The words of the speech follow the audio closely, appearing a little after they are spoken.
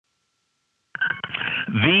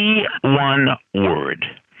The one word.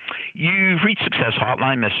 You've reached Success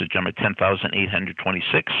Hotline, message number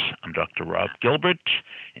 10,826. I'm Dr. Rob Gilbert,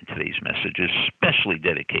 and today's message is specially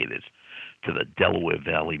dedicated to the Delaware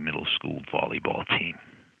Valley Middle School volleyball team.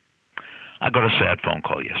 I got a sad phone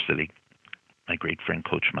call yesterday. My great friend,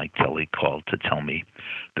 Coach Mike Kelly, called to tell me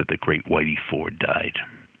that the great Whitey Ford died.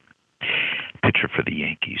 Pitcher for the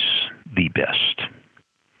Yankees, the best.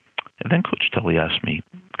 And then Coach Kelly asked me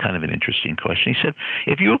kind of an interesting question. He said,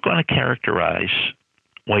 if you were going to characterize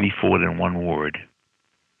Whitey Ford in one word,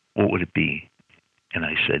 what would it be? And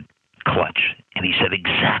I said, clutch. And he said,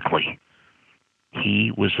 exactly.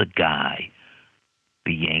 He was the guy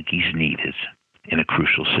the Yankees needed in a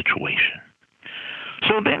crucial situation.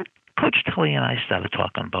 So then Coach Kelly and I started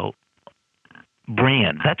talking about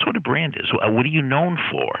brand. That's what a brand is. What are you known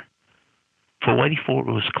for? For Whitey Ford,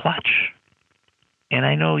 it was clutch. And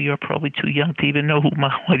I know you're probably too young to even know who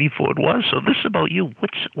Whitey Ford was. So this is about you.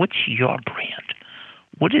 What's your brand?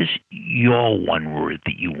 What is your one word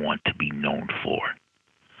that you want to be known for?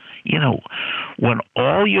 You know, when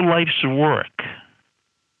all your life's work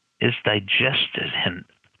is digested in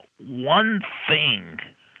one thing.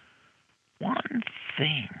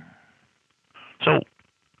 So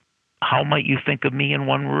how might you think of me in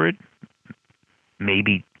one word?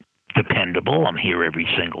 Maybe dependable. I'm here every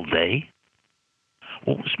single day.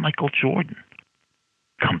 What was Michael Jordan?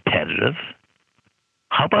 Competitive.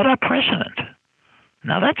 How about our president?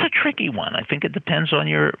 Now, that's a tricky one. I think it depends on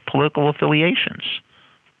your political affiliations.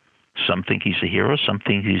 Some think he's a hero. Some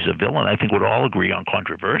think he's a villain. I think we'd all agree on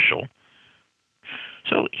controversial.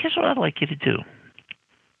 So here's what I'd like you to do.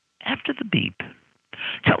 After the beep,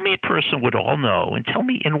 tell me a person we'd all know, and tell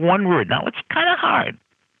me in one word. Now, it's kind of hard.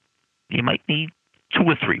 You might need 2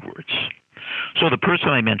 or 3 words. So the person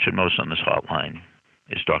I mentioned most on this hotline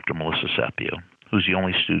is Dr. Melissa Sapio, who's the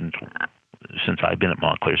only student since I've been at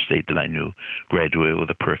Montclair State that I knew graduated with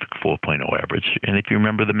a perfect 4.0 average. And if you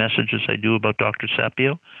remember the messages I do about Dr.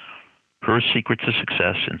 Sapio, her secret to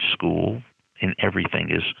success in school, in everything,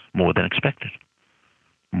 is more than expected.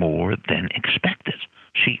 More than expected.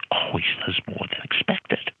 She always does more than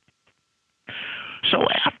expected. So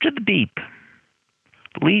after the beep,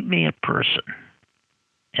 leave me a person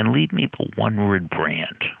and leave me the one-word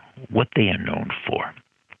brand, what they are known for.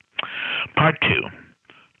 Part 2.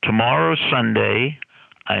 Tomorrow, Sunday,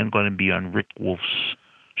 I am going to be on Rick Wolf's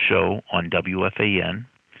show on WFAN.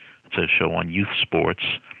 It's a show on youth sports.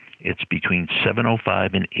 It's between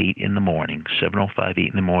 7:05 and 8 in the morning, 7:05, 8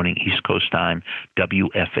 in the morning, East Coast time,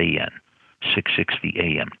 WFAN, 660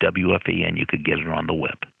 AM. WFAN, you could get it on the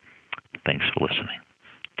web. Thanks for listening.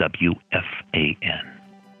 WFAN.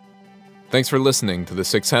 Thanks for listening to the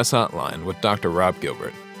Success Hotline with Dr. Rob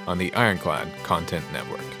Gilbert on the Ironclad Content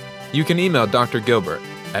Network. You can email Dr. Gilbert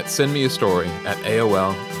at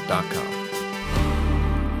sendmeastory@aol.com.